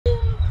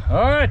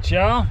All right,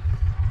 y'all.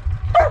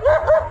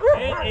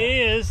 It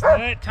is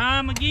that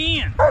time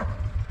again.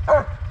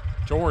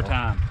 Chore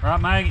time. Right,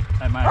 Maggie?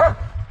 Hey, Maggie.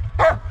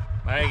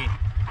 Maggie.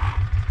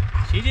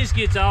 She just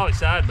gets all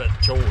excited about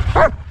the chores.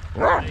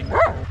 Yeah.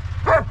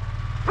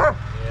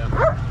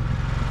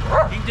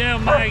 You can tell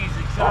Maggie's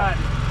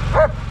excited.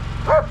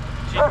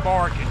 She's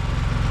barking.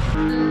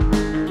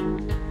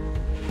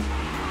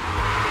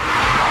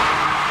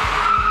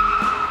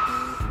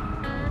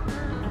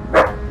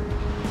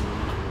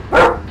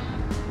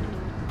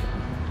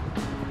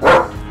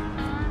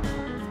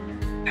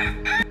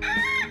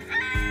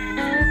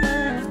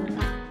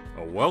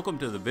 Welcome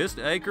to the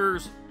Vista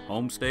Acres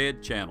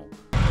Homestead channel.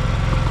 So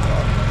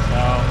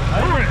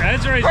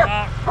that's the reason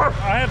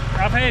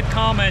I've had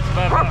comments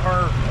about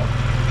her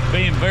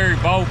being very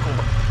vocal,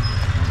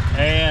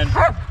 and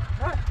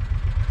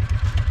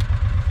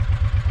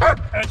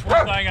that's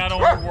one thing I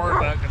don't ever worry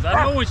about, because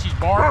I know when she's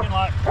barking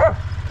like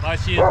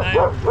she is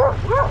now,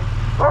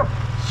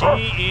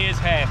 she is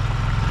happy.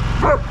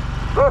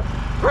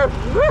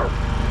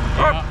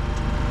 Yeah,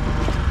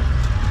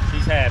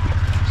 she's happy.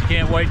 She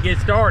can't wait to get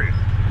started.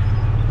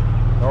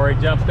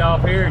 Already jumped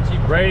off here and she's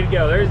ready to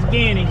go. There's the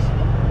guineas.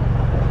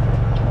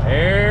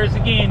 There's the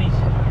guineas.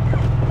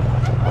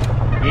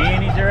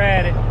 Guineas are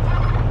at it.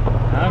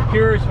 I'm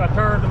curious if I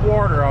turned the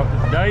water off.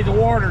 Today's a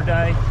water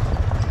day.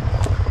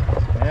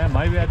 Yeah,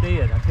 maybe I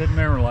did. I couldn't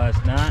remember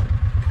last night.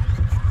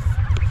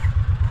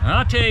 And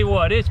I'll tell you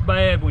what, it's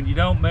bad when you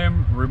don't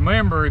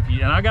remember if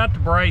you, and I got the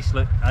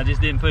bracelet, I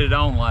just didn't put it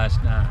on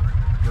last night.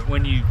 But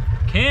when you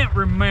can't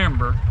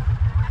remember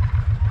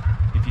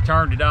if you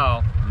turned it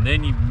off, and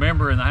then you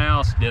remember in the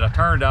house, did I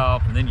turn it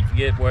off? And then you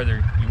forget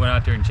whether you went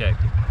out there and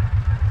checked it.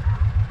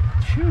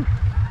 Phew.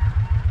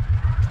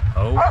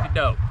 Okie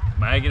doke.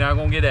 Maggie and I are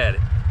gonna get at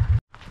it.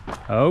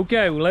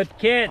 Okay, we let the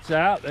cats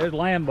out. There's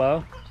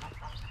Lambo.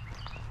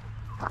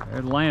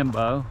 There's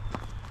Lambo.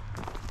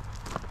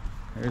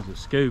 There's the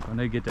scoop. I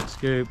need to get that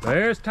scoop.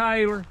 There's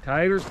Taylor.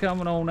 Taylor's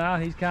coming on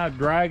out. He's kind of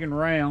dragging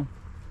around.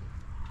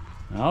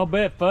 I'll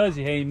bet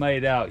Fuzzy ain't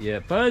made out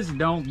yet. Fuzzy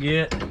don't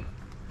get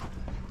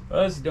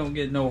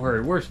no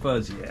hurry. Where's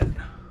Fuzzy at?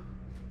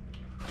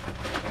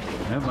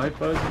 Yeah, my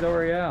Fuzzy's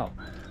already out.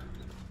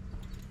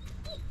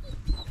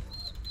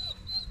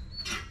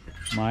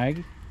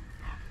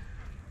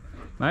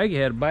 Maggie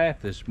had a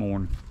bath this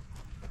morning.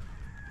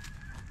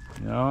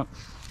 You know,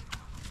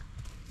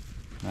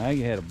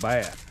 Maggie had a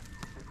bath.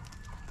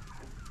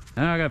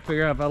 Now I gotta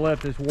figure out if I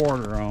left this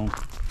water on.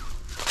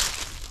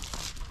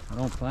 I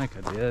don't think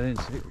I did. I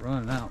didn't see it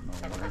running out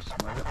nowhere.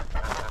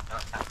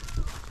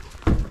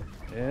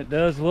 It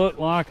does look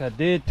like I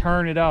did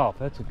turn it off.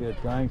 That's a good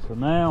thing. So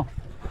now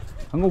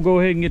I'm gonna go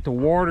ahead and get the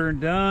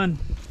watering done,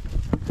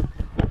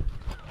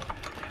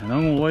 and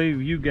I'm gonna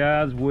leave you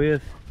guys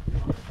with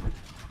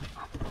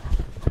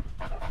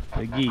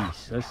the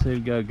geese. Let's see if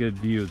we got a good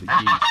view of the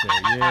geese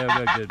there. Yeah, we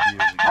got a good view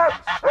of the geese.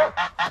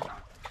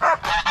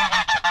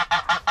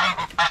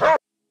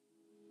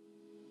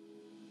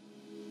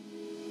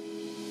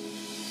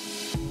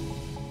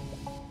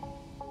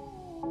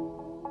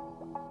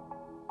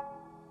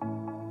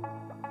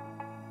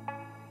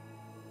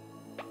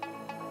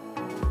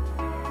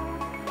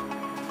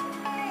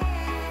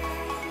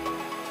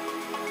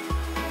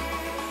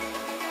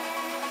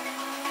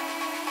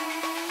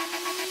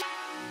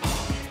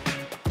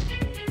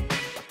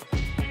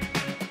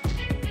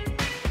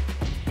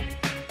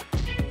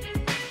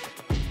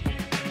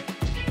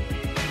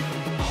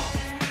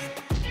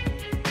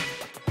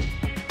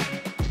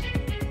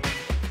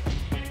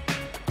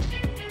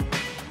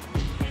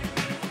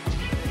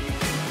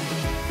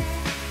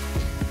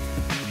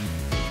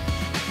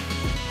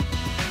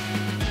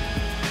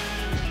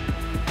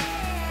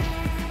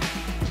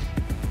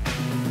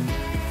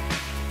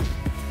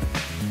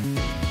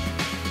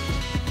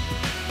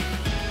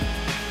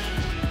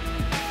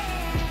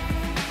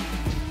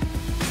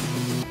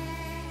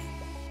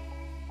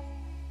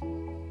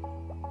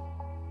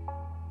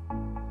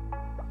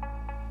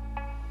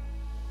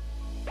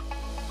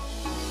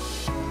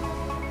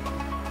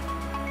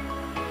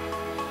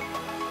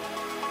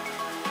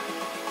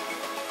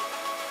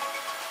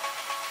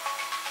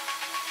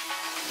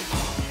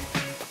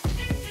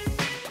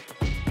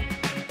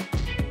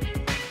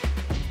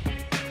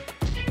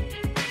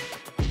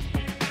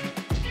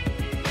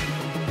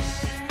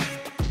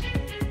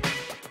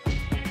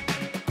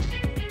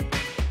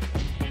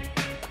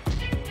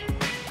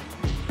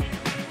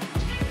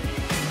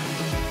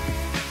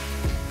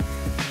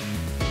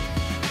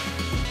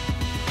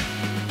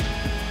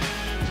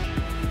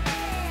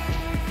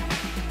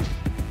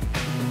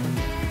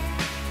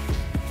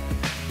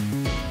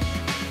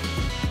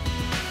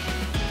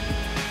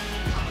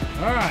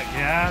 All right,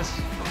 guys,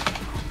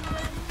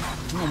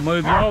 I'm gonna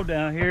move y'all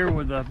down here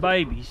with the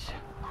babies,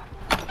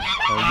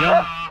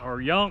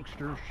 or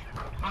youngsters,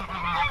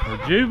 or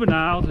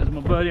juveniles, as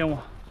my buddy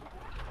on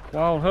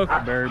Wild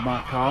Huckleberry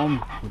might call them.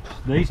 Which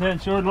these hadn't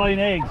started laying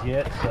eggs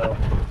yet, so.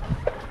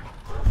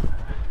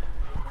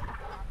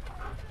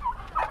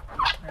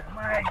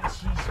 Maggie,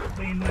 she's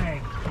being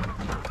Maggie.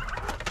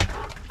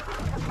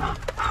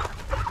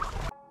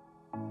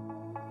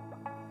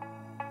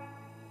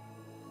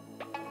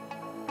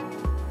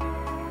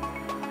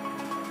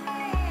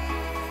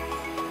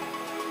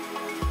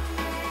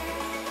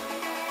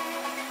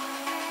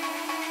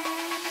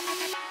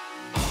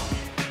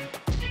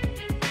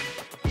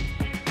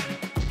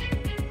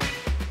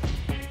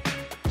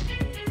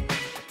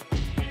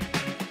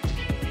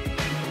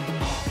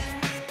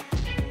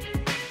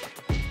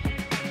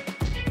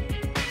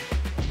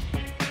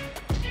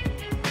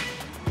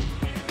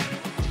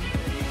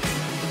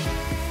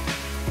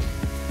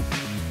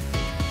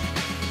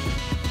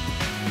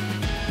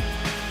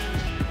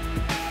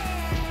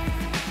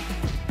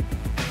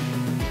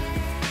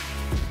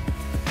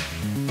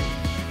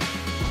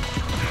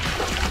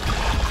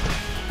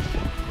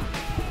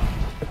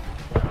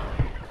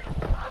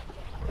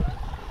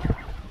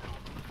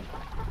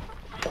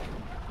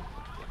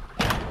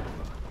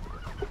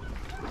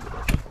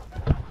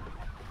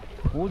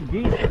 Well, the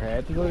geese are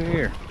happy. Look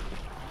here.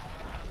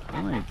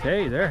 I'm gonna tell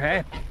you, they're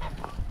happy.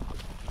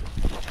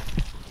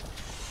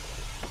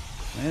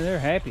 Man, they're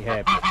happy.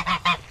 Y'all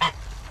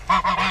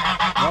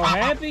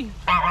happy?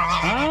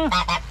 Huh?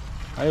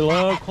 They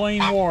love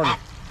clean water.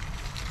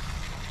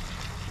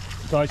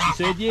 Thought you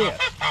said yes.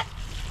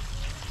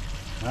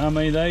 I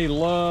mean, they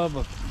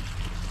love.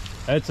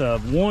 That's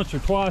a once or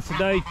twice a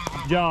day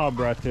job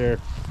right there.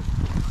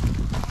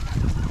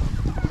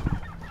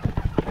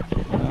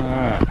 All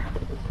right.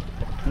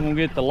 I'm gonna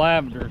get the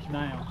lavenders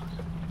now.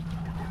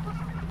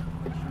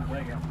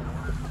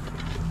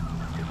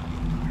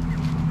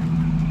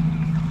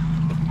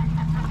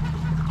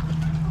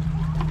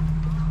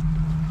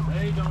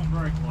 They don't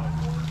break like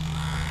water.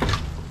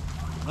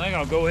 I think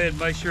I'll go ahead and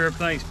make sure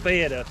everything's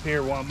fed up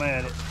here while I'm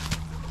at it.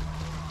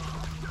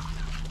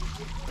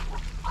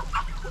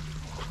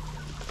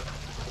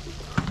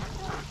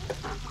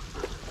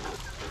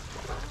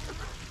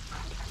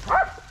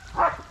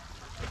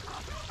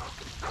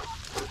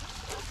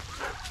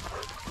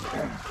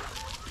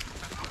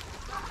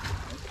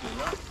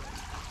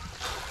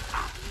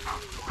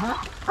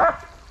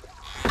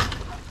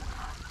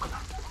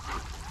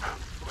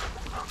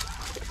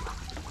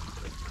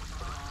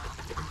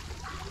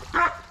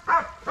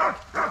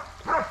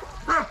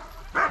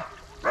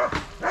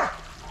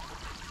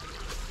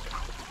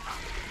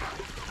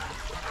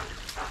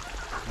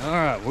 All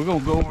right, we're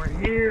gonna go over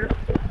here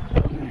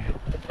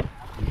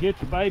and get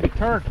the baby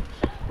turkeys.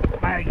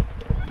 Maggie.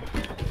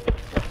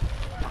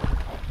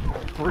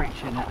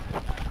 Friction.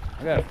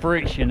 I got a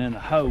friction in the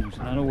hose,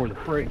 and I know where the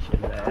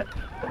friction's at.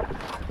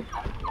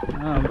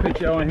 I'll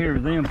put y'all in here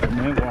with them for a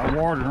minute while I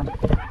water them.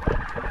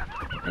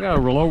 I got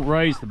to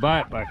raise the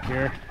bite back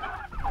here,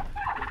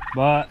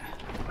 but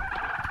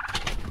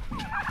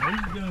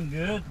he's doing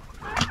good.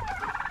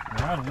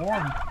 We're out of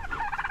water.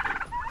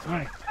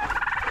 Right.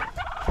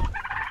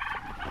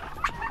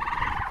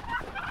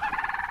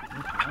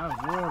 Out of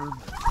water, but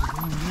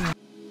we're doing good.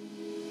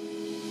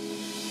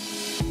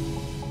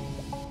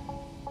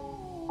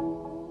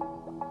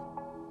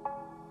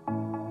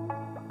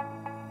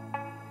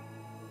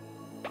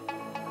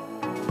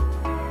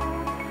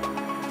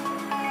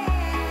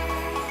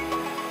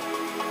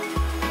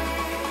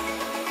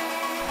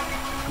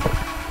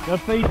 Go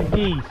feed the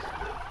geese.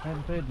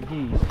 Haven't fed the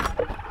geese.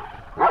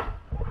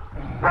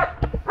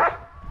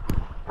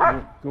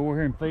 Go over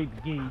here and feed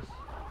the geese.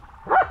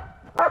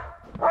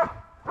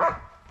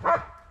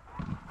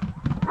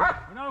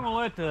 We're not gonna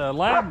let the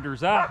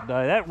lavenders out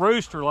today. That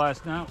rooster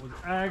last night was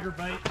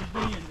aggravating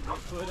again to be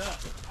put up.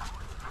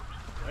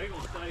 They're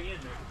gonna stay in there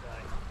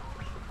today.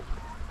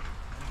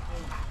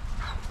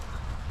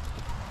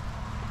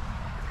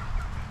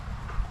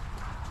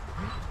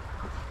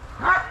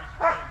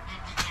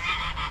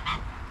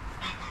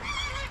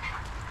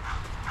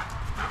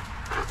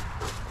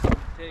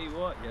 Tell you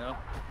what, y'all.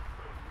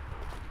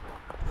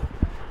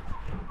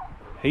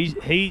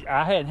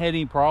 I hadn't had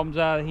any problems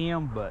out of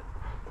him, but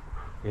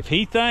if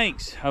he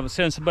thinks, I was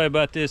telling somebody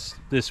about this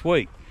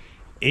week,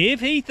 if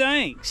he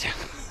thinks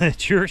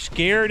that you're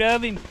scared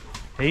of him,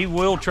 he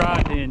will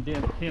try to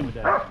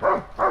intimidate you.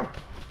 I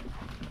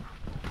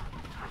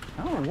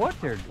don't know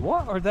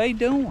what are they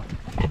doing?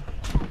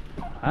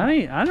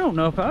 I don't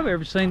know if I've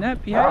ever seen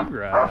that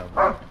behavior out of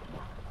them.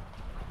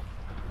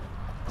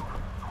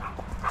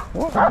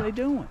 What are they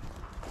doing?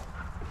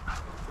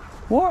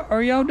 What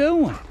are y'all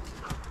doing?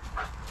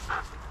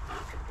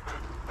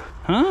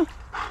 Huh?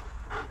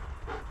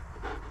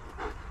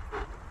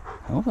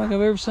 I don't think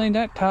I've ever seen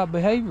that type of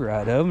behavior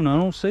out of them. I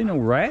don't see no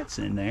rats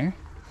in there.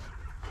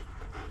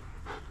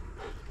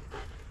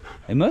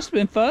 They must have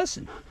been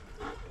fussing.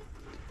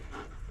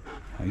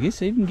 I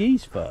guess even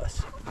geese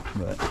fuss.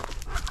 But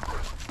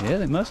yeah,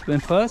 they must have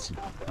been fussing.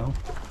 Oh,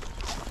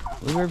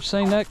 we've ever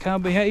seen that kind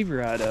of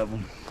behavior out of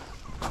them.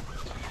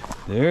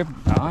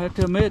 I have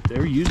to admit,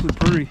 they're usually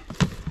pretty.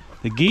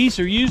 The geese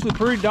are usually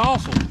pretty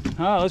docile.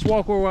 All right, let's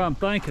walk over while I'm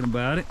thinking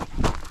about it.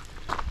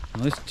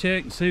 Let's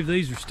check and see if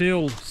these are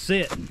still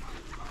sitting.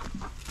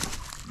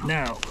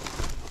 No,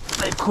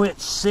 they quit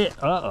sit.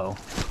 Uh-oh,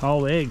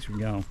 all the eggs are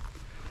gone.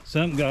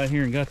 Something got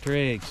here and got their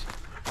eggs.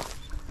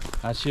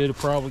 I should have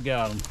probably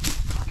got them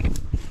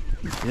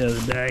the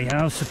other day.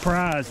 I was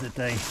surprised that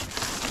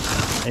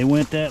they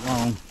went that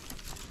long.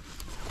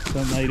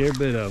 Something ate every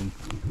bit of them.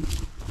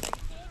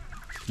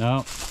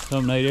 No,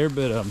 something ate every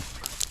bit of them.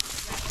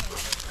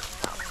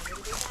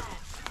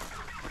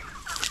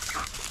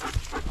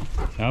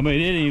 I mean, it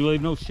didn't even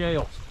leave no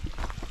shells.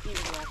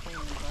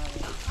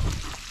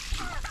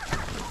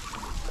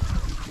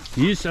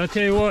 I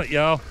tell you what,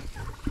 y'all,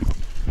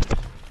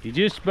 you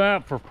just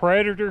about, for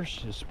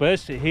predators,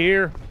 especially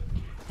here,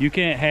 you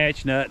can't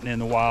hatch nothing in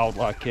the wild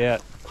like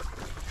that.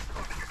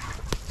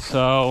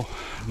 So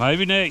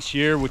maybe next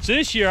year, which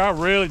this year I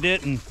really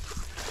didn't,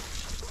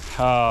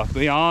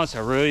 be honest, I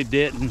really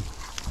didn't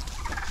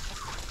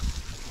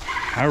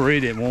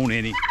want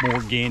any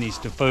more guineas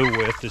to fool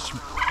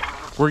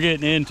with. We're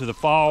getting into the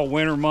fall,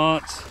 winter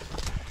months,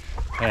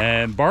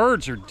 and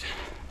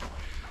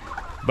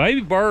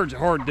baby birds are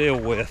hard to deal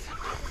with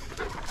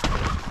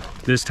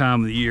this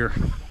time of the year.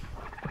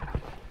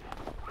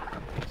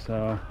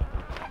 So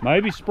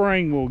maybe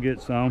spring we'll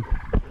get some.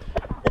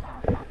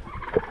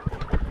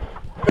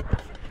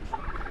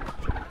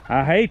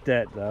 I hate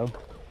that though.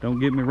 Don't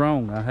get me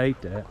wrong, I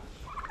hate that.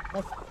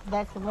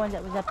 That's the one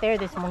that was up there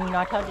this morning. You know,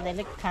 I told you they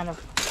looked kind of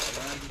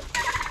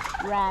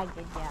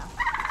ragged, yeah.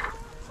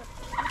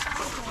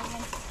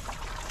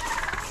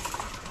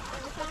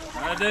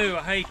 I do,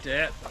 I hate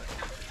that.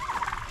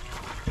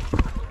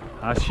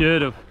 I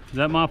should have. Is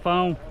that my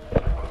phone?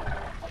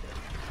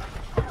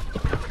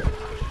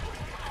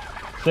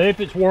 See if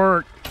it's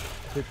worked.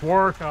 If it's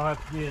worked, I'll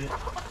have to get it.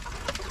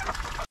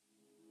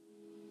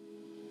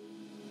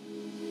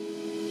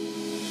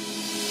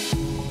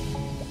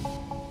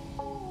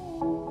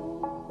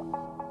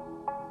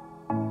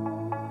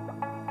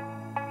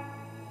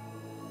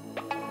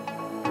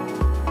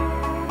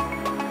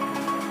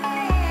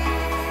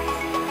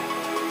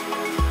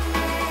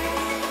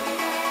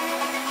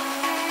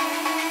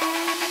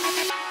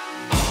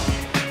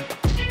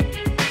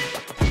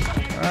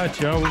 Alright,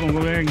 y'all, we're gonna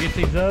go there and get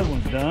these other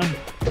ones done.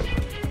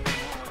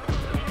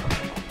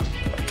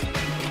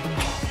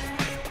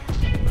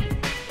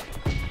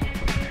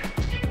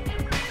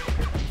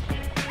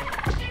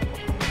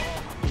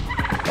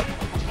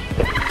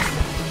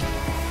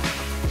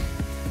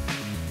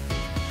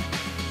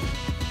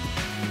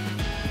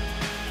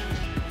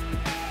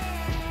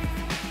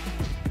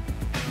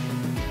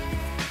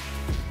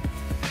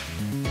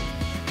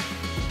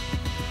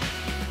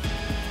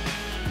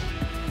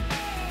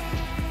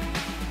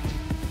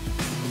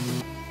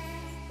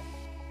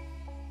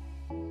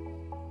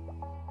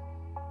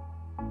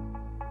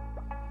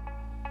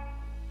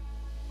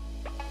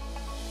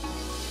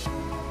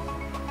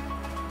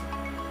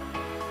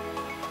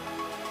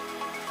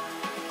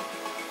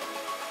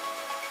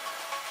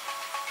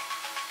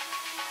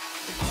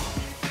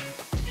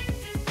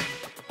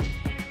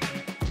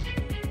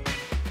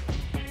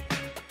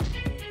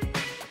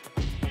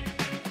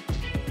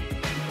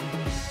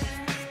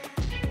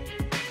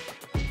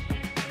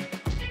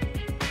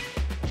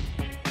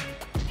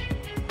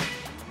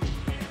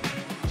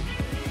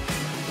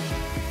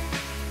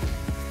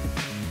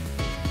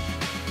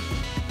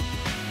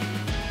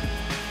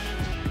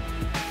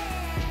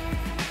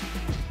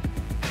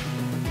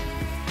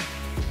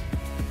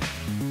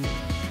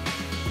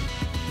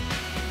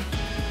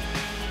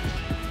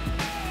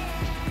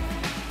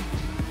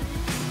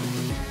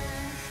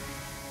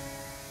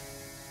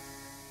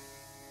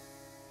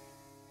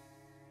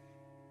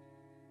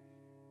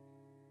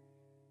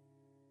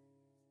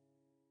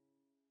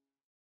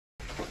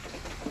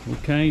 Well,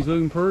 Kane's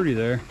looking pretty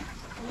there.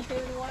 You see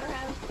where the water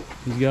house?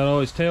 He's got all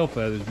his tail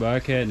feathers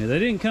back, hadn't he? They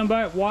didn't come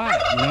back white,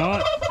 you know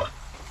what?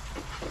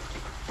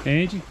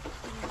 Angie?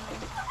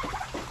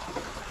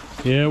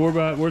 Yeah,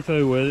 we're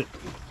through with it.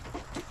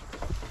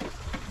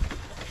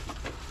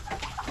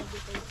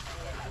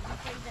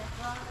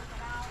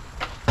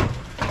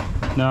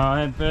 No, I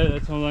hadn't fed it.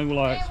 That's the only thing we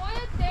like.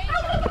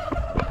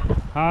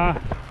 Huh?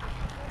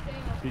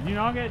 Did you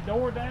not get the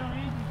door down,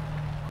 Angie?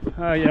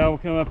 Alright, y'all, we'll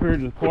come up here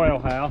to the quail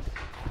house.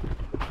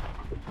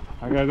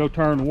 I gotta go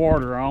turn the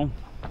water off,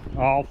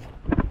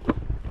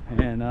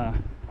 and I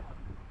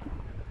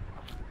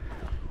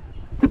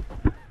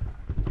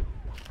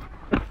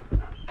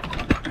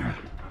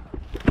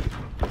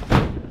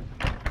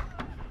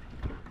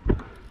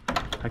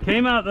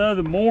came out the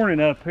other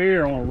morning up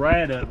here on a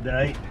rat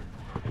update,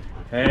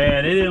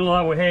 and it didn't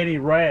look like we had any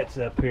rats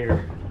up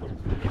here.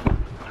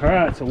 All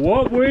right, so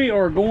what we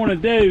are going to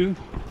do,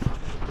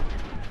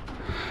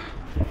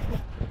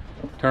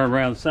 turn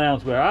around, the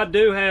sounds better. I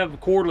do have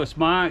cordless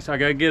mics. I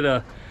gotta get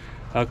a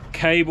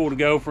cable to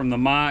go from the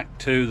mic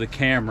to the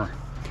camera.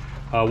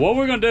 What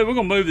we're gonna do, we're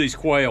gonna move these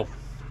quail.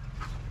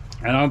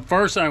 And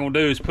first thing I'm gonna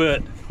do is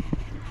put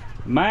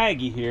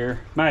Maggie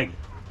here. Maggie,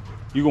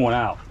 you going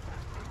out.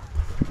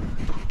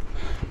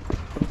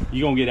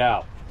 You gonna get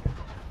out.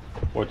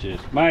 Watch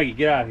this. Maggie,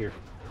 get out here.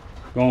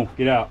 Go on,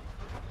 get out.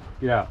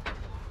 Get out.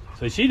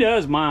 So she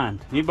does mind.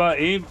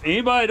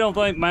 Anybody don't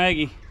think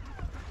Maggie,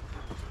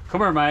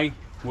 come here, Maggie.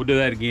 We'll do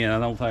that again. I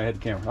don't think I had the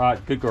camera. All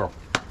right, good girl.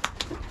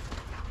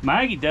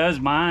 Maggie does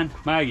mine.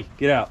 Maggie,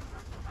 get out.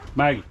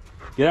 Maggie,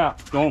 get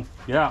out. Go on,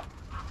 get out.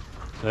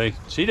 See,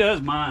 she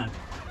does mine.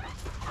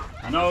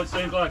 I know it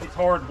seems like it's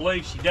hard to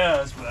believe she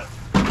does, but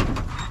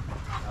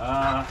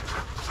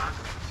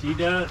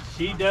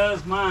she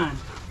does mine.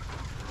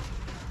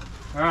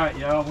 All right,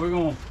 y'all, we're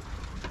going.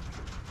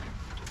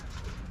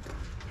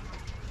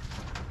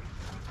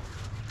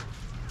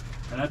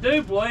 And I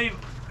do believe,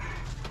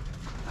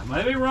 I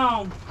may be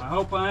wrong, I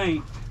hope I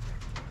ain't,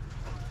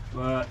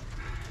 but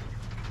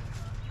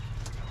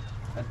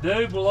I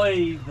do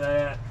believe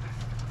that,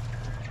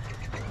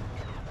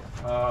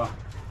 I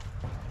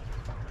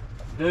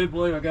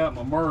got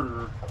my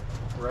murderer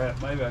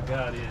wrap. Maybe I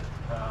got it.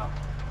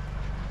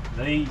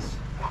 These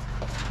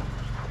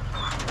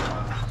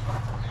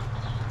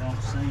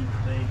don't seem to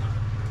be,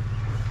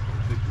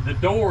 the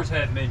doors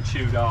hadn't been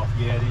chewed off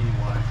yet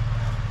anyway.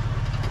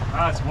 All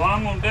right, so what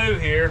I'm gonna do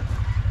here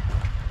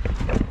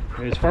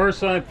is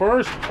first of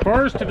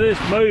this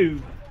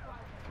move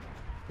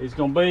is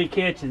gonna be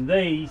catching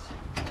these.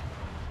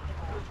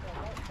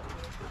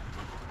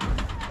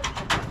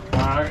 All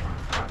right,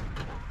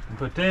 and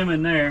put them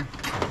in there.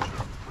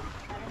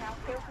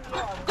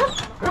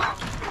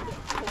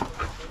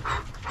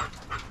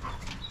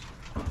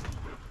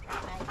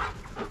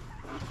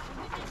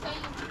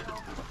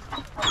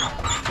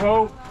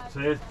 Oh,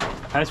 see,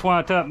 that's why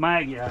I took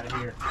Maggie out of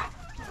here.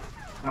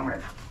 Come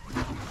here.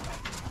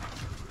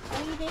 What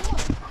are you doing?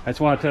 That's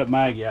why I took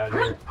Maggie out of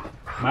here.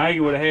 Maggie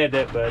would have had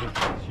that, buddy.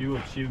 She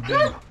would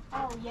been.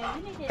 Oh yeah,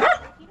 you need to. If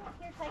you don't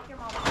care, take your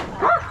mama's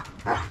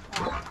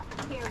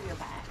carrier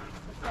bag.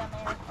 It's down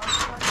there.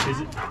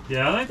 Is it?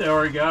 Yeah, I think they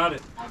already got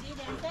it. I did.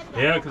 They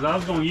said Yeah, because I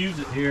was going to use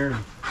it here.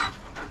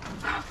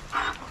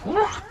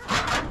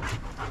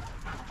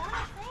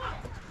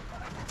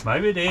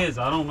 Maybe it is.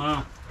 I don't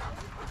know.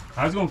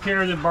 I was going to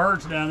carry the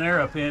birds down there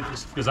up in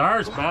because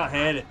ours about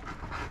had it.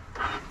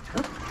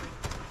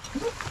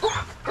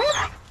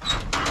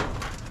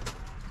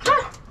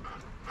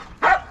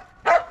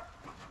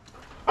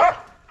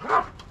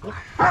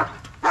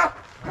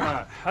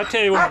 Alright, I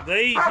tell you what,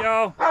 these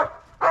y'all,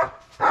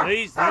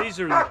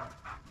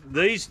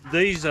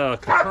 these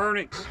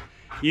Copernics,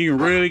 you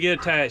can really get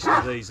attached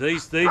to these.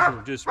 These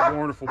are just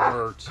wonderful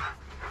birds.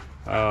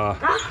 I've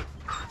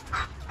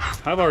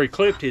already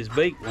clipped his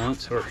beak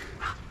once, or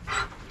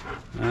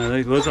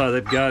it looks like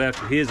they've got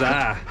after his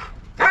eye.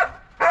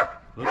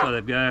 Looks like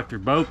they've got after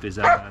both his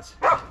eyes.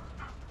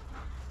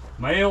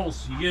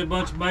 Males, you get a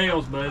bunch of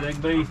males, but they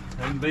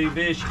can be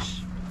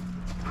vicious.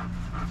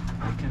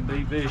 They can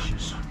be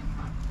vicious.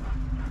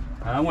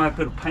 I'm gonna have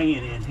to put a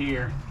pan in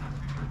here.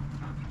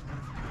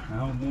 I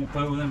don't want to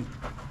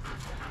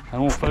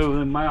fool with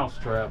them mouse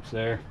traps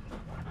there.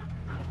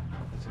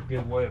 That's a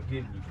good way of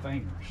getting your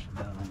fingers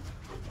done.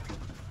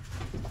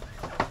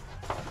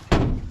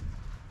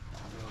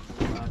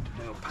 I'll have to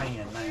do a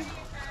pan now.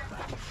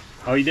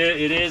 Oh, you did?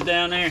 It is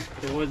down there?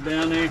 It was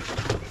down there?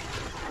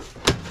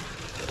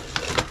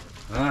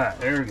 Alright,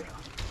 there we go.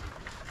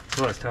 That's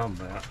what I was talking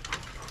about.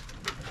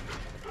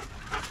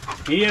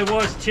 Yeah,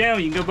 watch the channel.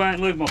 You can go back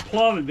and look at my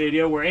plumbing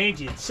video where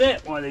Angie had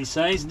set one of these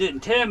things and didn't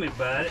tell me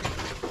about it.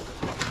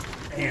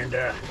 And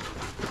hey,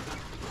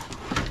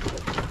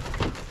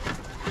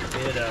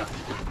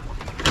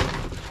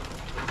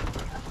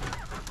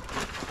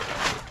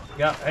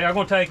 I'm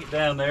gonna take it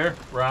down there,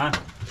 Ryan.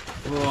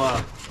 We'll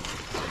alright,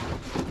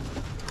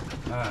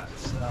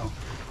 so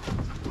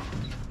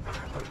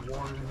put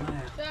water in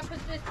that. Should I put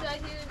this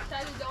right here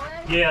inside the door?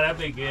 Yeah, that'd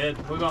be good.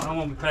 I'm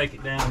gonna take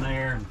it down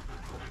there and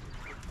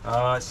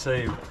let's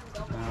see.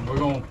 We're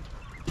gonna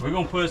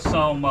put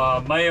some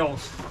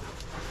males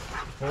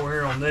over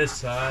here on this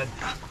side.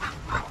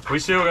 We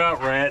still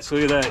got rats.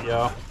 Look at that,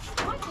 y'all.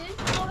 Why does this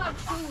still have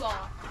two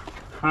locks?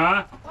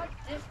 Huh? Why does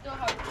this still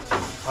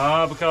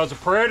have two? Because a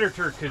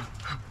predator could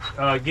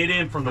get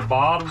in from the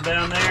bottom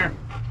down there.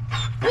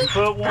 You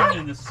put one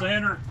in the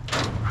center,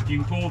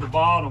 you can pull the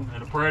bottom,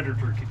 and a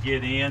predator could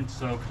get in.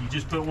 So if you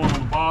just put one on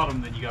the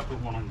bottom, then you got to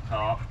put one on the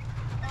top.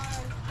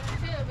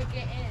 Should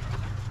get in.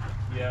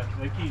 Yeah,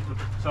 they keep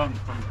something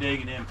from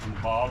digging in from the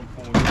bottom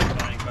before we get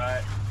the thing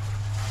back.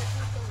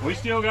 We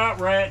still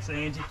got rats,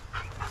 Angie.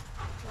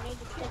 We need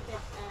to put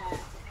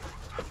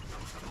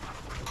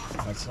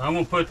this. So I'm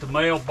gonna put the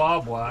male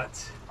bob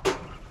whites.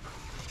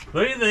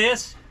 Look at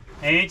this,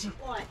 Angie.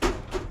 What?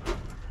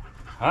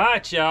 All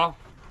right, y'all.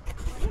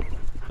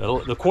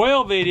 The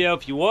quail video,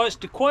 if you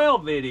watched the quail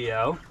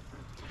video,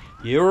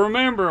 you'll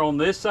remember on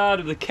this side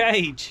of the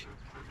cage,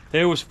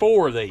 there was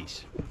 4 of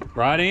these.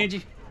 Right,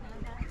 Angie?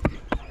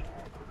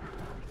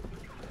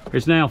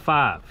 There's now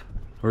 5,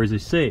 or is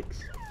it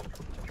 6?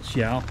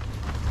 Y'all,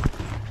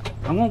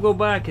 I'm gonna go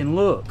back and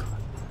look,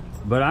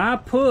 but I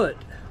put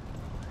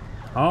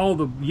all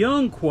the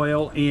young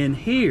quail in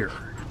here,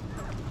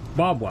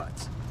 bob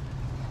whites.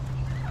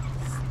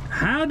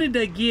 How did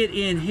they get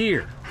in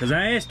here? Because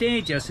I asked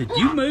Angie, I said, "Did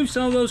you move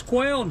some of those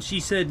quail?" And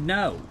she said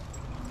no.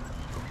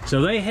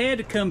 So they had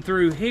to come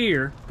through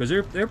here because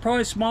they're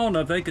probably small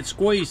enough they could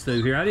squeeze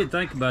through here. I didn't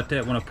think about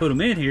that when I put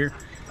them in here.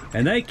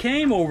 And they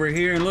came over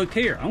here and looked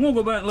here. I'm gonna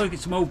go back and look at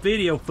some old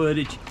video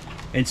footage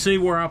and see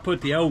where I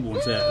put the old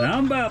ones at. And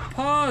I'm about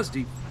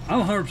positive,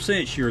 I'm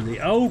 100% sure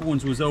the old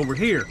ones was over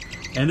here.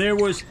 And there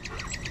was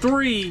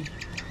 3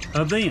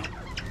 of them.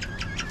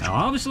 Now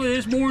obviously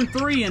there's more than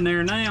 3 in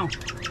there now.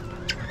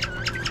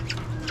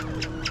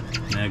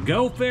 Now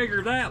go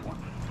figure that one.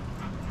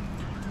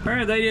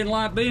 Apparently they didn't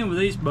like being with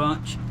this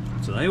bunch,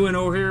 so they went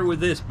over here with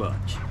this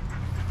bunch.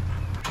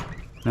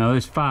 Now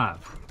there's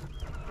 5.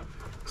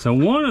 So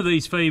one of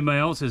these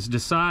females has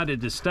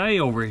decided to stay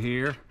over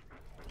here,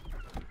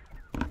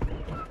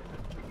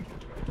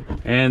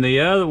 and the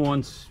other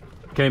ones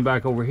came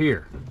back over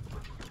here.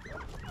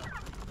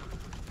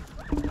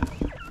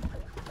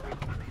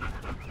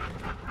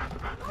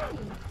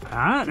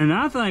 And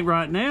I think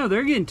right now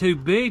they're getting too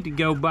big to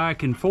go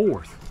back and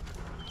forth.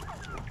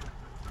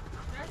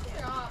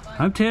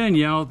 I'm telling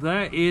y'all,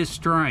 that is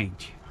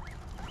strange.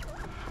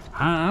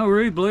 I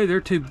really believe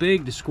they're too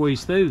big to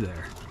squeeze through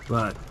there.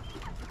 But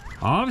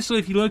obviously,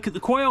 if you look at the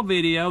quail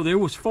video, there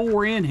was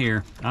 4 in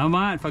here. I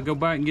might, if I go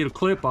back and get a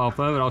clip off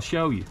of it, I'll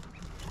show you.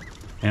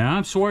 And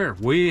I swear,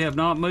 we have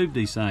not moved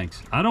these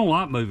things. I don't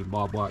like moving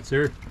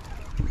bobwhites.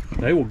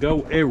 They will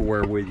go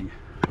everywhere with you.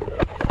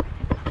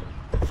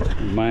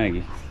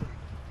 Maggie.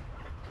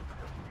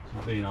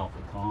 Being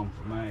awful calm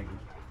for Maggie.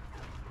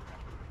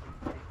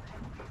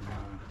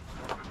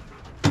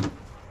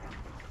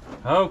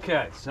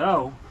 Okay,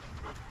 so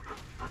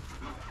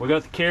we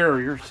got the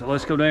carrier, so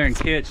let's go down and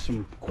catch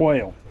some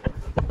quail.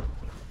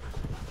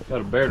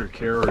 Got a better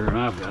carrier than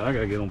I've got. I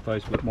gotta get on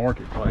Facebook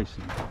Marketplace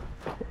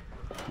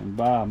and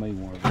buy me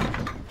one of these.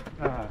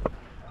 Alright,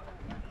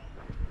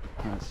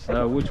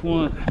 so which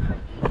ones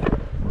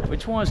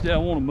do I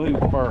want to move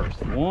first?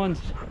 The ones,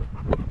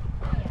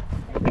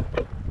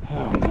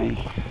 oh man,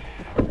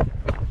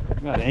 I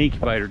got an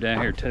incubator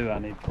down here too I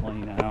need to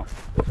clean out.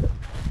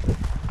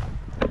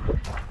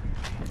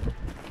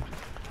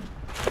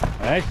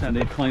 Actually, I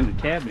need to clean the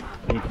cabinet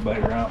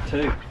incubator out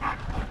too.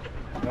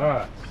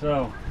 Alright,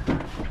 so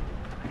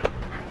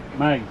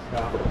Maggie,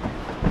 stop.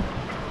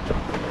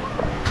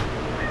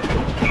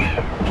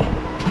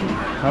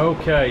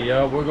 Okay,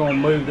 y'all, we're gonna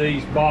move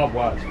these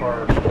bobwhites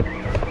first.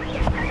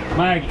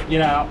 Maggie,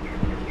 get out.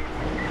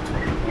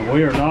 And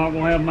we are not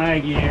gonna have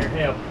Maggie in here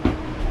helping.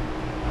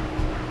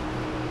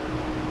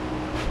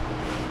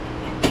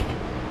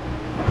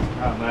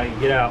 Alright, Maggie,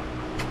 get out.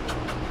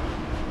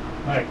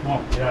 Maggie, come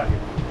on, get out here.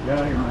 Get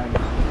out here, Maggie.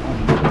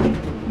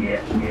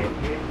 Get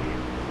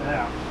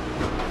out.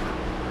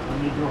 I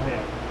need your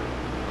help.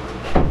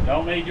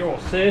 Don't need your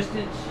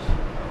assistance.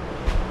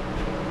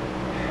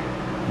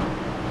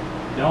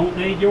 Don't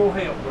need your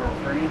help,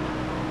 girlfriend.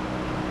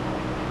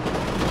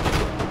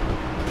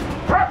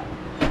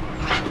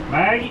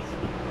 Maggie,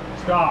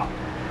 stop.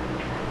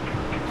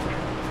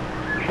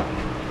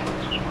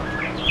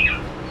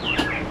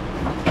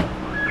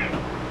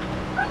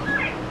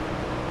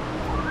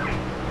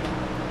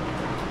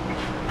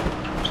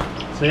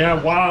 See how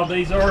wild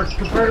these are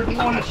compared to the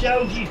one I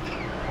showed you?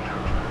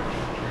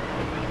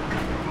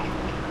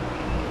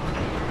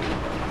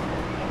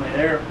 I mean,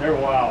 they're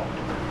wild.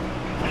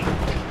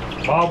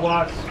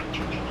 Bobwhites,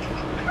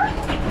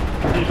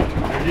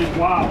 they're just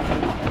wild.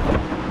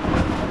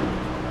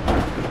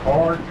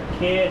 Hard to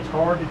catch,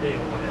 hard to deal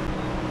with.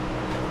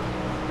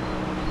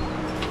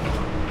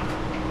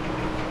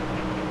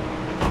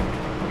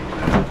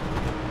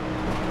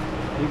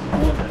 These are the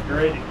ones I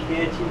dreaded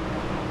catching.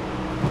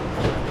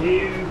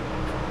 You.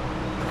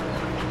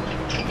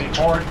 It'll be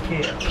hard to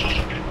catch.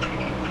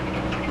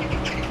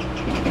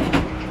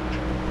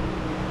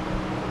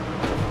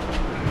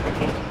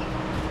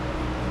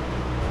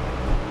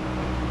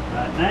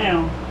 Right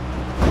now,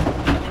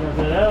 because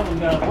that other one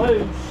got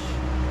loose,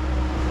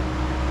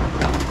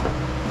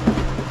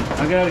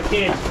 I gotta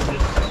catch them.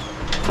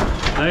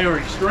 They are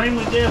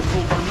extremely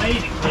difficult for me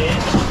to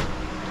catch.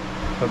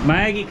 But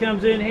Maggie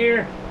comes in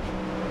here,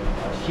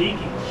 she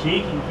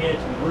can catch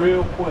them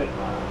real quick.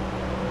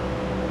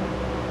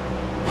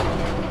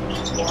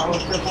 Wow,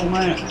 let's trip on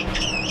that.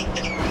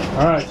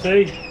 Alright,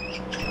 see?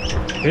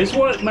 This is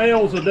what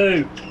males will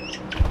do.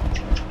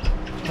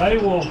 They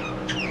will,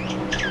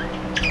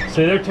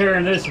 see, they're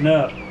tearing this one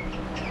up.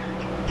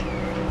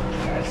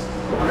 That's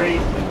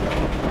crazy.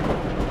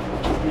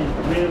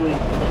 It's really,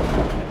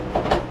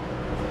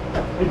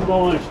 people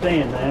don't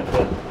understand that,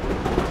 but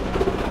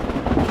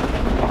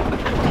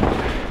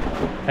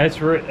that's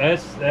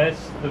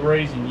the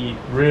reason you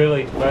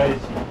really, you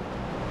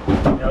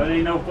know, it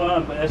ain't no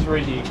fun, but that's the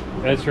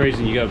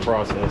reason you gotta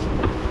process it.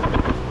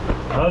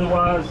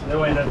 Otherwise,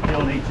 they'll end up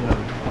killing each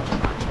other.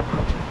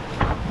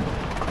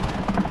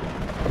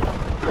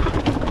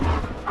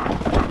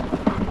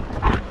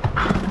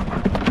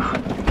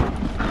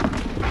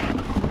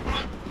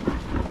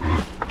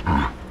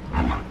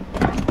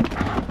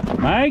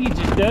 Maggie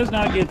just does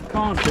not get the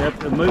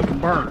concept of moving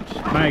birds.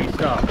 Maggie,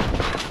 stop.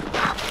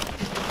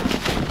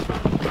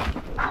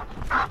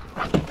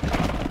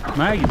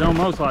 Maggie's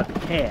almost like the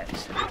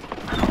cats.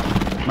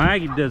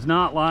 Maggie does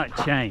not like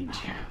change.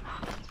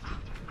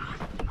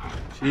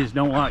 She just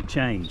don't like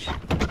change.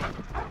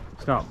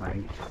 Stop,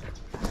 Maggie.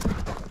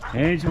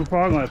 Angie, we're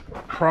probably going to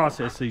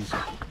process these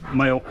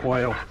male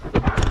quail.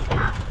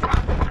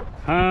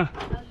 Huh?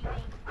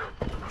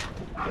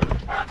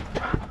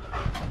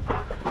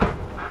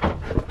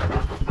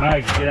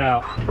 Maggie, get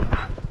out.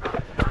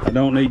 I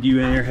don't need you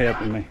in here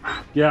helping me.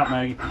 Get out,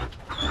 Maggie.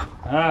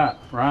 Alright,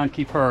 Ryan,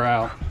 keep her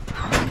out.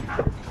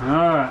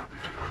 Alright,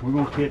 we're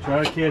going to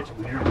try to catch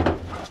them here.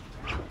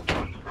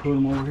 Put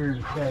them over here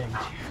in the cage.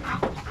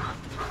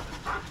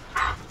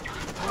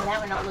 Well, that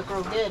one don't look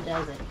real good,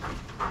 does it?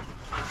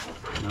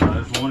 No,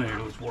 there's one here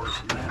that looks worse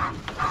than that one.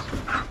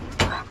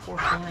 Poor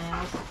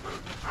females.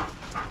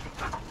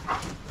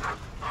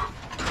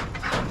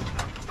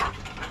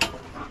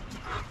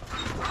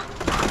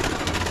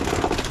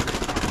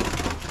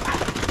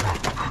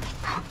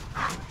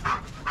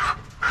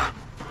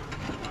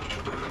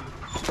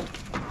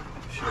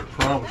 Should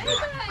probably Why is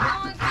that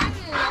on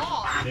keeping it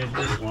off? did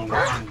this one.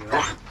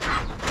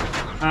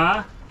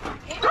 Huh?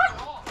 It's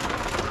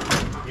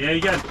off. Yeah,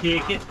 you gotta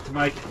kick it to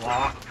make it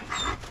lock.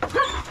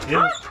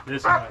 Yeah,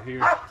 this one right here.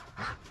 Now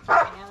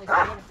it's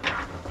beautiful.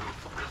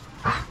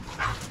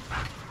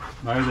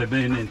 Maybe they've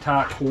been in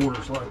tight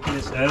quarters like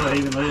this. They'll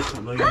even this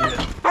one, look at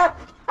this.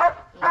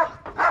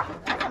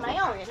 That's a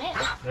male, isn't it?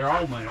 They're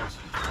all males.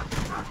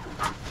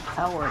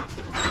 Howard.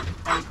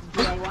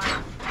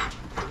 D-A-Y.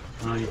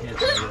 Oh, you can't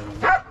say that on.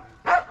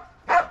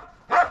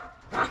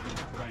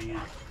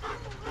 Bang.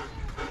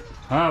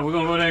 Alright, we're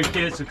gonna go there and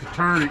catch some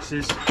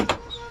coturnices.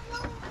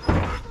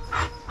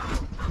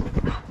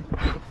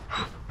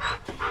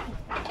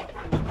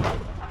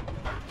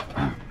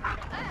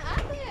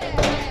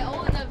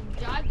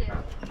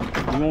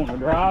 You want to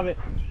drive it?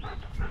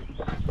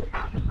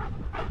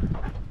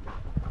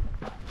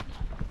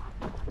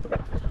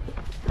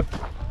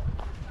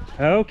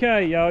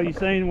 Okay, y'all, you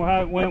seen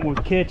how it went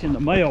with catching the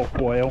male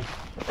quail.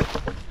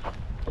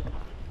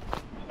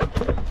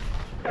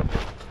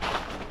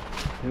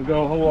 It'll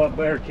go a whole lot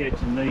better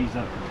catching these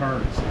up the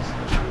coturnices.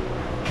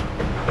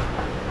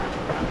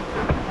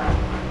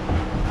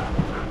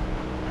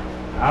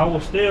 I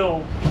will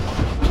still,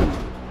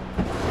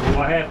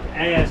 I have to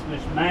ask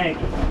Miss Maggie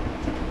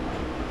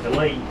to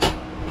leave.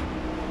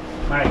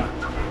 Maggie,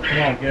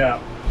 come on, get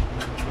out.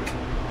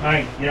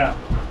 Maggie, get out.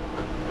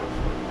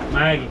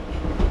 Maggie,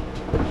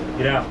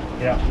 get out,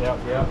 get out, get out,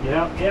 get out, get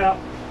out, get out.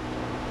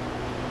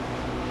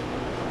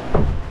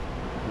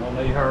 Don't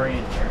need her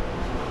in there.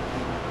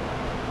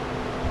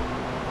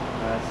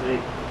 That's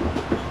it.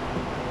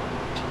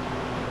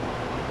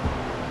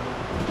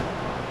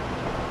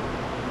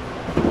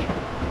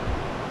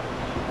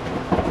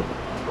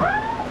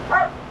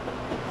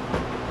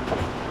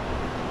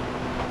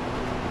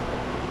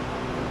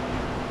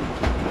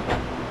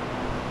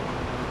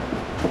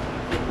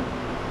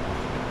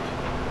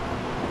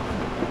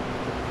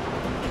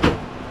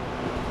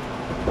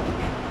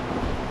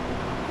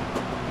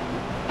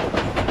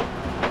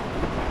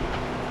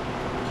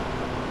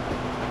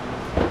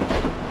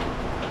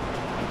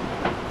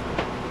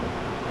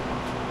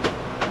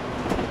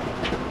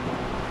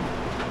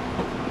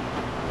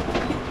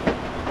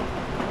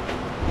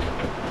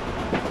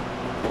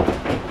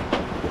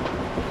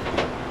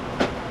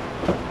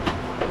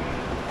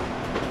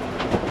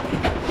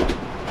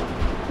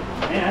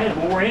 Man, I had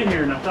more in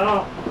here than I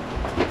thought.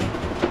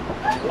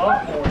 A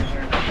lot more in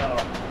here than I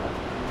thought.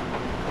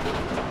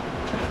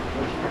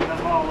 We sure got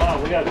them all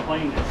out. We got to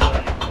clean this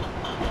thing.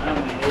 I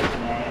mean, it's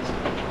nasty.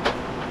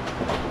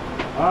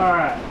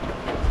 Alright.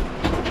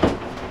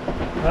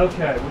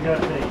 Okay, we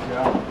got these,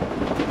 y'all.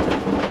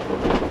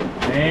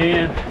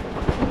 And,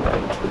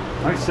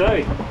 like I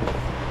say,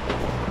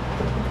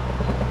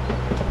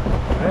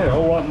 I had a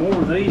whole lot more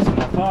of these than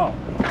I thought.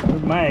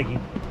 With Maggie.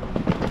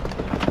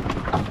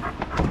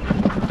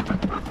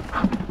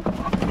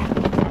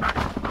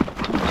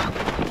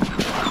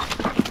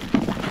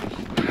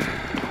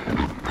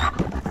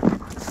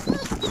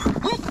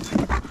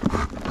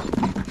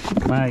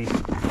 Maggie,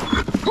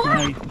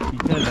 Maggie, you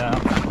cut it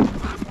out.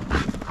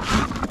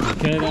 You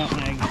cut it out,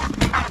 Maggie.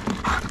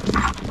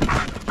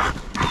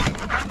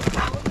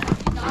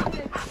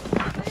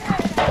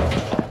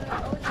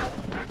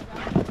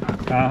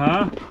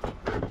 Uh-huh.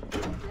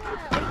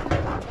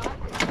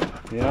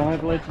 Yeah,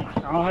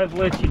 I'll have to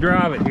let you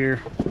drive it here.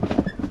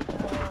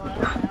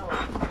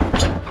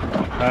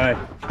 Hey.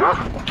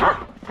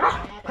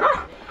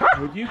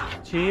 Would you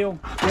chill?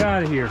 Get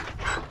out of here.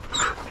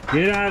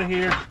 Get out of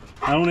here.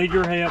 I don't need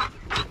your help.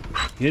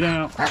 Get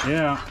out. Get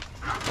out.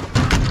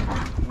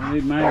 I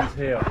need Maggie's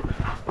help.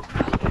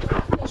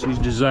 She's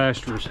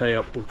disastrous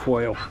help with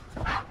quail.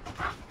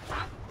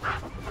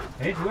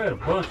 Hey, we had a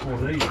bunch more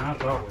of these than I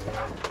thought we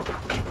had.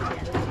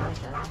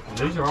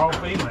 These are all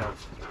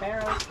females.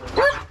 Sparrows.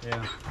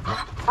 Yeah.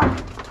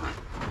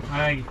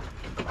 Maggie.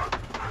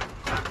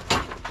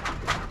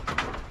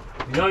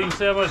 You know, you can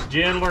see how much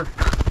gentler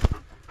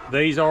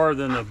these are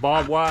than the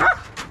bob whites.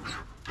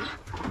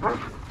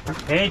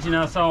 Angie and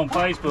I saw on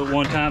Facebook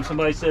one time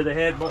somebody said they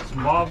had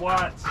some bob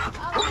whites.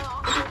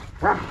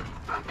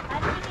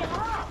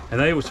 And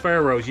they was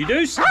pharaohs. You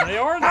do, they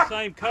are the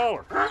same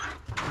color.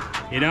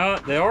 They You know,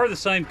 they are the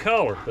same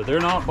color, but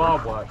they're not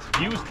bob whites.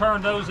 If you was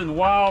turn those in the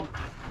wild,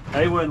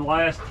 they wouldn't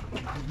last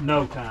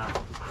no time.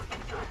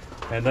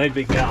 And they'd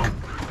be gone.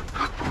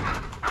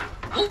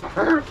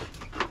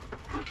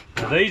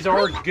 Now, these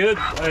are good,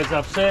 as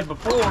I've said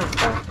before,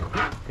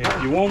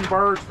 if you want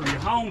birds for your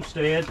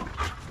homestead,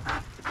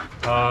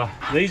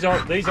 these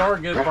are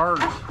good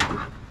birds.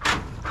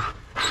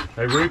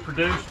 They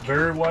reproduce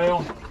very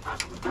well.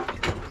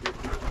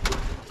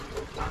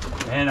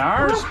 And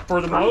ours,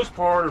 for the most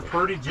part, are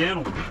pretty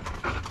gentle.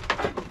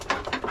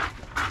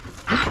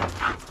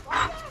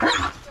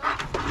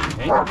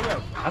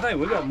 I think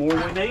we got more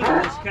we need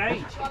in this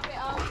cage.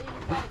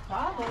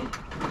 Probably.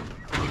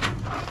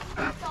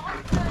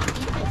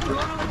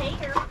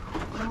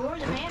 The more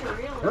the better,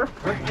 really.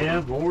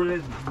 Yeah,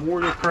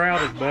 more they're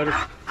crowded, better.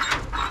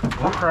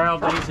 We'll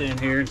crowd these in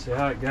here and see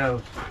how it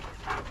goes.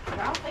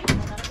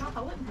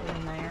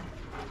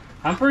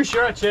 I'm pretty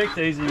sure I checked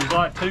these and there's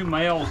like 2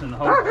 males in the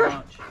whole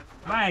bunch.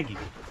 Maggie.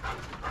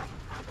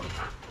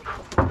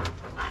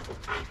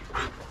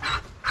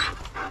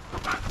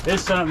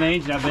 This is something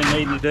Angie and I've been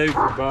needing to do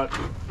for about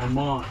a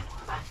month.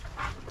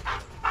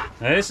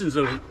 Now this is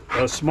a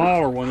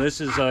smaller one. This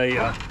is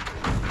a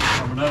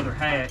from another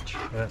hatch.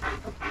 But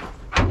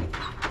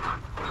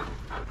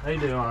they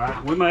do all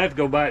right. We may have to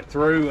go back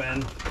through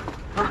and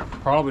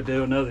probably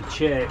do another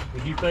check.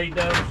 Would you feed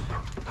those?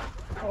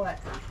 What?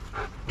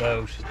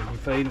 Those. Did you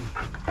feed them?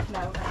 No,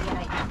 I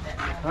ain't got that.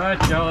 All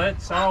right, y'all.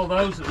 That's all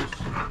those.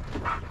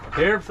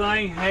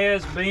 Everything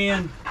has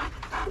been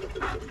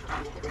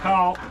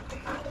caught.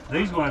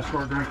 These going to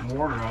start drinking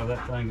water out of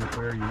that thing up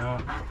there, you know.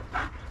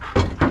 I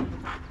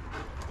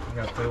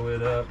got to fill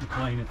it up and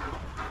clean it.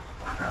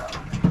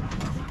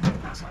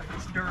 Looks like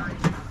it's dirty.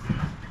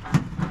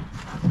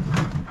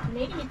 We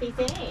need to get these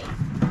eggs.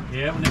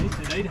 Yeah, we need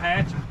to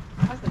hatch them.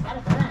 Plus, we got a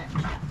bunch.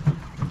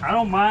 I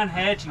don't mind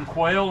hatching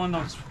quail in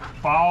the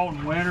fall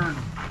and winter.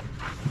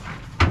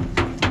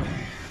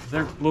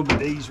 They're a little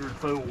bit easier to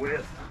fool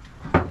with.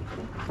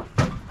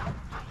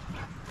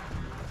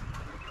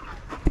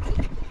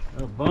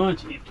 A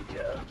bunch of empty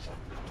cups.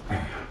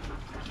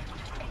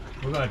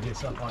 We gotta get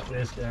something like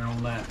this down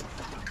on that.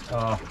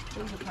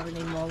 These will probably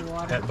need more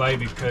water. That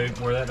baby coop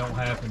where that don't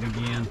happen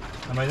again.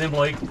 I mean, them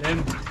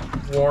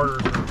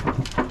waters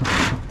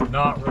are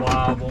not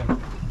reliable.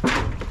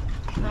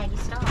 Maggie,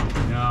 stop.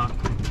 Yeah.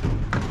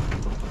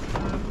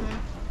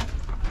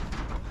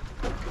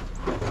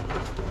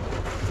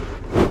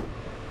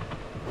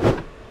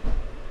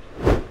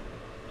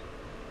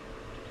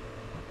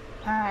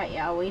 Alright,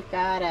 y'all, we've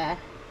got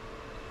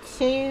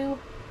 2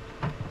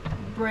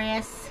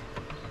 breast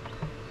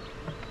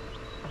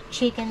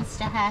chickens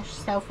to hatch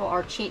so far,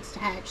 or chicks to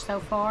hatch so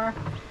far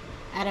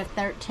out of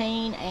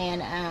 13,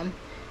 and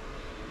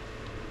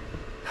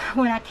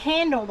when I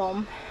candled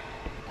them,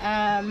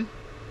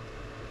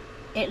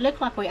 it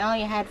looked like we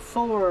only had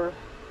 4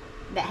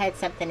 that had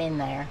something in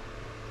there.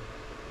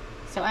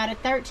 So out of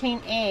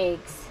 13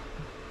 eggs,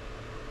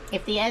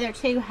 if the other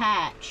 2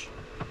 hatch,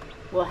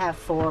 we'll have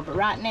 4, but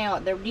right now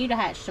they're due to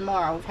hatch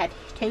tomorrow. We've had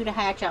 2 to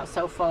hatch out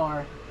so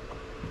far,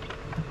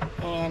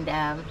 and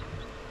I'm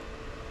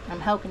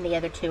hoping the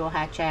other 2 will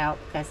hatch out,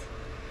 because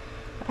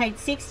I paid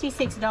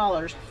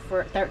 $66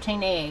 for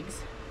 13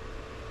 eggs,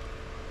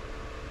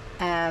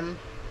 and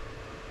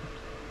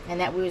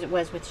that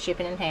was with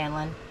shipping and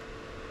handling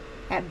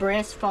at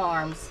Breese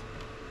Farms.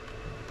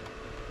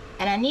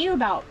 And I knew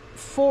about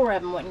 4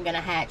 of them wasn't going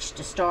to hatch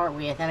to start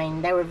with. I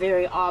mean, they were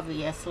very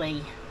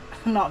obviously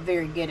not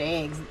very good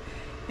eggs.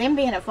 Them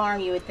being a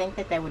farm, you would think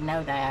that they would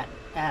know that.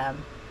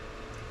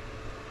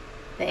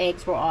 The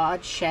eggs were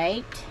odd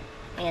shaped,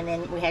 and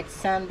then we had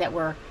some that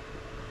were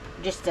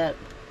just a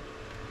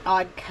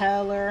odd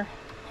color.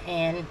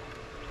 And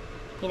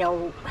you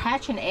know,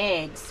 hatching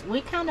eggs,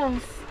 we kind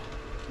of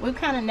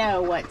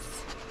know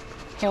what's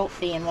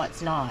healthy and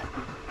what's not.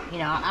 You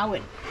know, I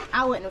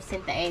wouldn't have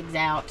sent the eggs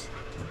out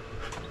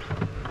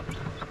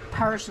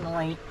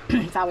personally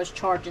if I was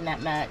charging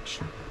that much.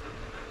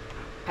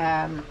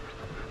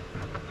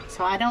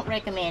 So I don't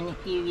recommend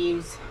you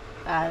use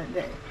I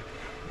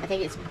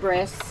think it's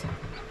Breese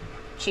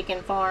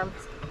Chicken Farms.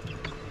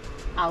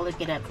 I'll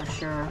look it up for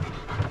sure.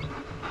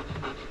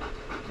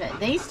 But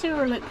these 2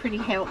 look pretty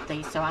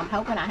healthy, so I'm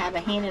hoping I have a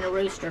hen and a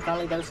rooster if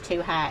only those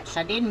 2 hatched.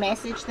 I did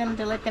message them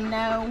to let them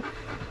know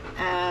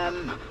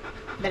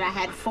that I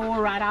had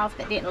 4 right off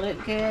that didn't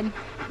look good.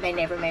 They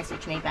never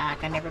messaged me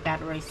back. I never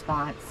got a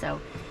response. So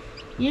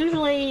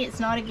usually it's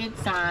not a good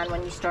sign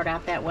when you start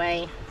out that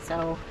way.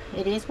 So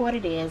it is what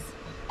it is.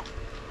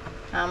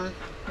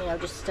 You know,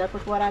 just stuck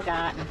with what I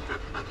got, and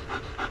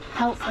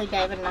hopefully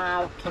David and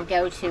I can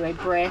go to a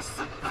breast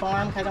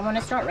farm, because I want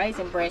to start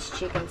raising breast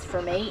chickens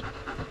for meat,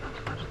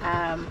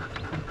 and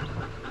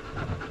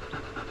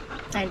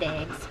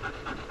eggs.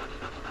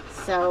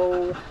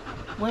 So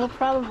we'll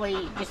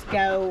probably just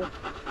go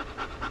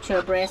to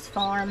a breast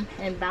farm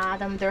and buy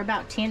them. They're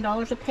about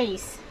 $10 a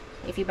piece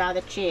if you buy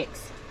the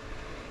chicks,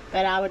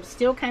 but I would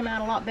still come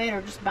out a lot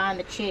better just buying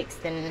the chicks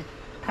than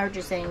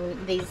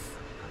purchasing these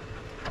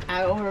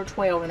I ordered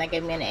 12 and they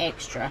gave me an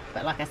extra,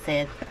 but like I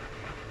said,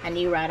 I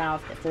knew right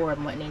off that 4 of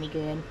them wasn't any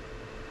good.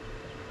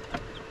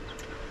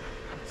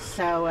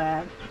 So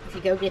if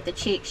you go get the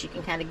chicks, you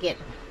can kind of get,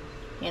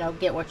 you know,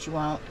 get what you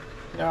want.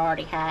 They're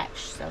already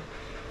hatched, so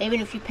even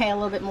if you pay a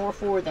little bit more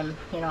for them,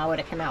 you know, I would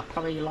have come out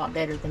probably a lot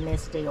better than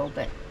this deal.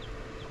 But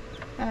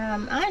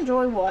I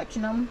enjoy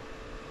watching them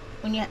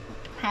when you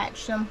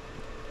hatch them,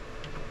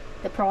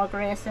 the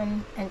progress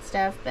and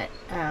stuff. But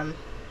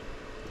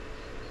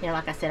you know,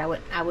 like I said,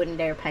 I wouldn't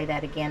dare pay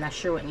that again. I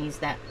sure wouldn't use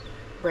that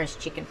breast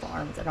chicken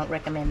farms. I don't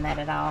recommend that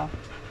at all.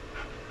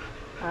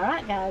 All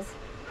right, guys.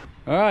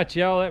 All right,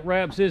 y'all, that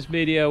wraps this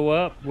video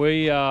up.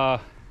 We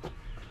got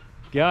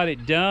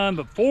it done.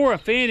 Before I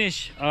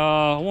finish,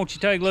 I want you to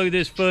take a look at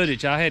this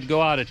footage. I had to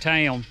go out of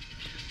town,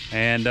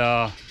 and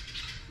I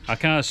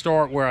kind of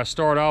start where I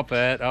start off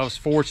at. I was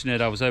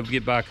fortunate I was able to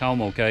get back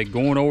home okay.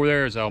 Going over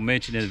there, as I'll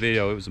mention in the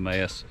video, it was a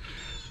mess.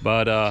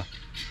 But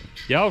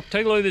y'all,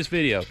 take a look at this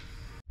video.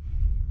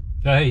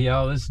 Hey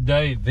y'all, this is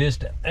Dave,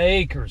 Vista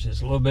Acres. It's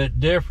a little bit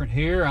different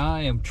here.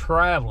 I am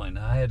traveling.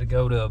 I had to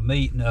go to a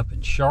meeting up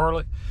in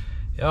Charlotte.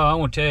 Y'all, I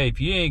want to tell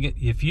you,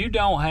 if you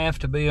don't have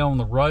to be on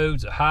the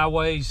roads, the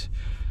highways,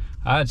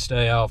 I'd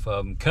stay off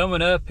of them.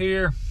 Coming up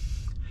here,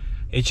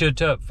 it should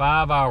have took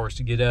 5 hours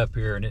to get up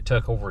here, and it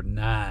took over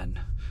 9.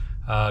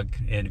 And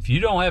if you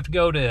don't have to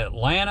go to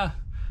Atlanta,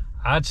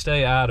 I'd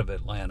stay out of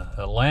Atlanta.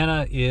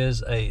 Atlanta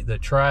is the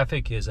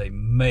traffic is a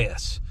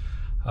mess.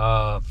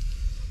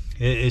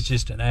 It's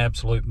just an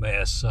absolute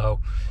mess. So,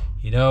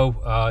 you know,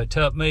 it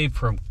took me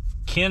from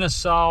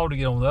Kennesaw to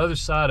get on the other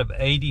side of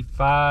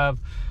 85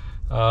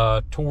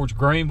 towards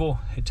Greenville.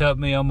 It took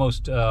me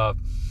almost, I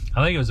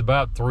think it was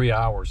about 3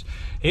 hours.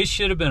 It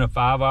should have been a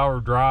 5-hour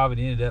drive. It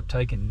ended up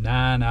taking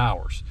 9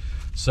 hours.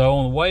 So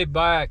on the way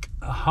back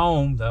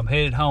home, I'm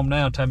headed home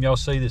now. Time y'all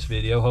see this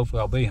video,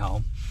 hopefully I'll be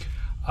home.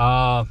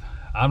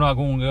 I'm not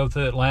going to go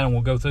through Atlanta.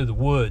 We'll go through the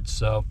woods.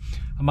 So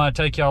I might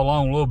take y'all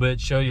along a little bit,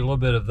 show you a little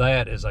bit of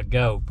that as I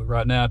go. But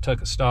right now I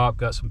took a stop,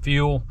 got some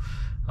fuel,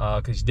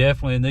 because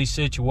definitely in these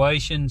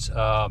situations,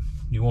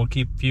 you want to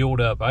keep fueled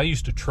up. I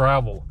used to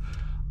travel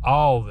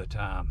all the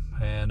time,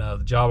 and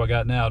the job I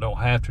got now, I don't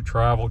have to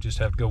travel, just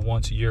have to go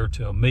once a year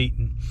to a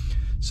meeting.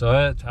 So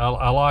that,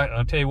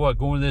 I'll tell you what,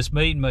 going to this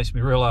meeting makes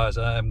me realize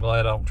I'm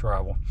glad I don't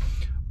travel.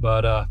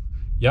 But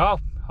y'all,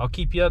 I'll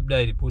keep you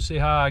updated. We'll see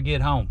how I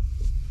get home.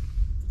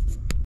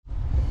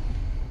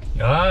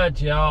 All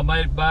right, y'all,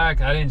 made it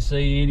back. I didn't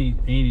see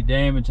any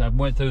damage. I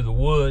went through the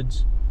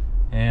woods,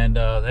 and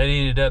that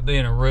ended up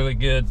being a really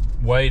good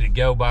way to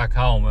go back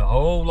home. A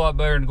whole lot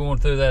better than going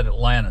through that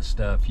Atlanta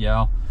stuff,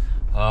 y'all.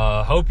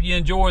 Hope you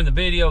enjoying the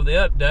video, the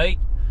update.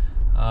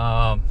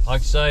 Like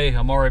I say,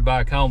 I'm already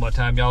back home by the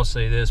time y'all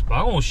see this, but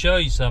I want to show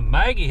you something.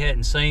 Maggie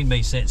hadn't seen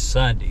me since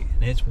Sunday,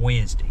 and it's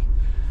Wednesday.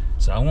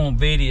 So I want to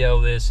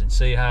video this and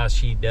see how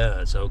she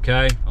does,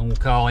 okay? I'm going to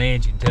call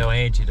Angie and tell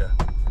Angie to,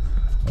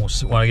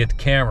 when I get the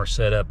camera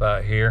set up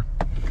out here,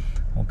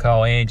 I'll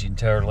call Angie and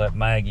tell her to let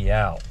Maggie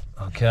out,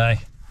 okay?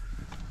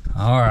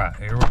 All right,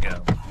 here we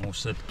go. I'm going to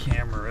set the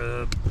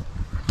camera up.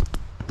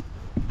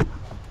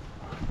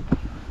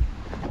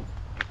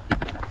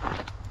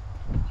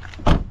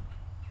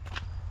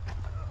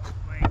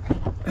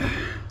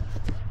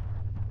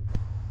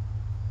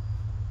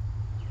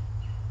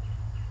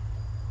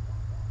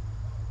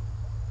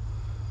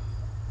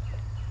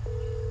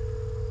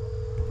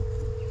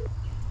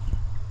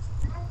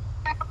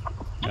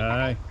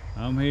 Hi,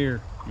 I'm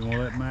here. You want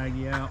to let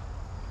Maggie out?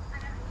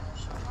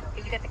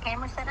 Did you get the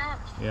camera set up?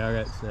 Yeah, I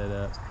got it set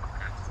up.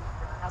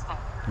 Okay.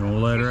 You want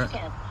to let her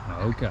out?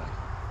 Okay.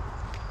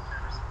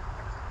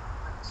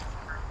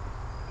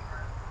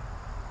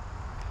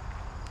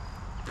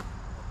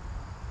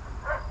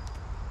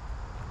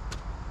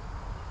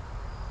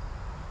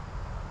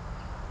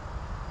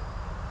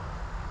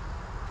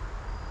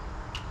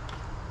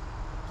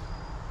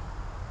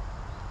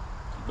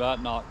 You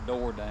about knocked the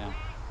door down.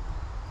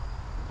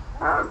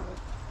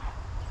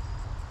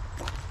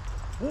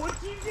 What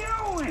you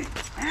doing?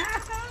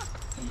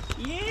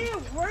 Yeah,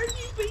 where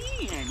you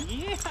been?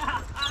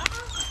 Yeah.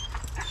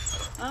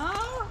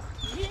 Oh,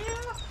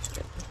 yeah.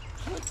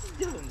 What you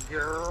doing,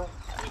 girl?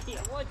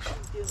 Yeah, what you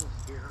doing,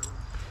 girl?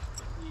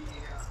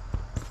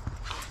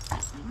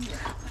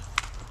 Yeah.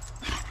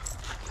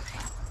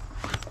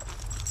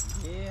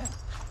 Yeah.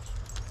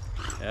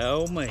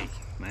 Oh, me.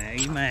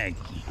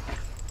 Maggie.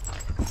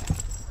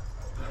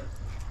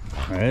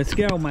 All right, let's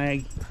go,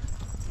 Maggie.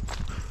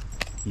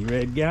 You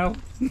ready to go?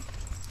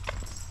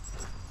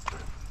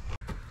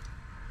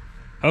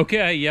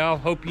 Okay, y'all,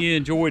 hope you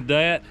enjoyed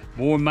that.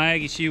 Boy,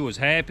 Maggie, she was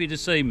happy to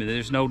see me.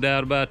 There's no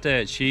doubt about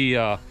that. She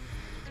was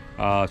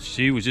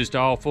just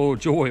all full of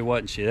joy,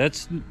 wasn't she?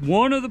 That's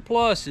one of the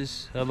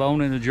pluses of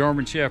owning a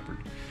German Shepherd.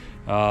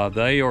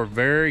 They are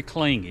very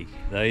clingy.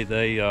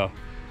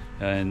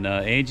 And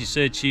Angie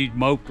said she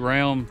moped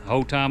around the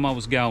whole time I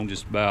was gone,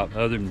 just about,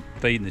 other than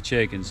feeding the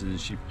chickens. And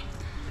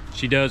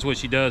she does what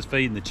she does,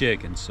 feeding the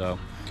chickens. So,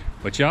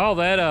 but y'all,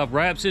 that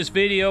wraps this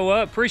video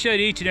up. Appreciate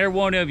each and every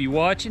one of you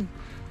watching.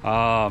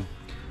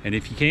 And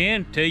if you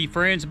can, tell your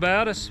friends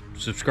about us,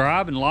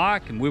 subscribe and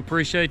like, and we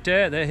appreciate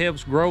that. That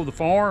helps grow the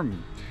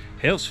farm,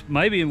 helps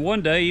maybe in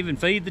one day even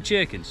feed the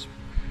chickens.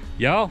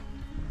 Y'all,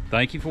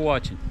 thank you for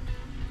watching.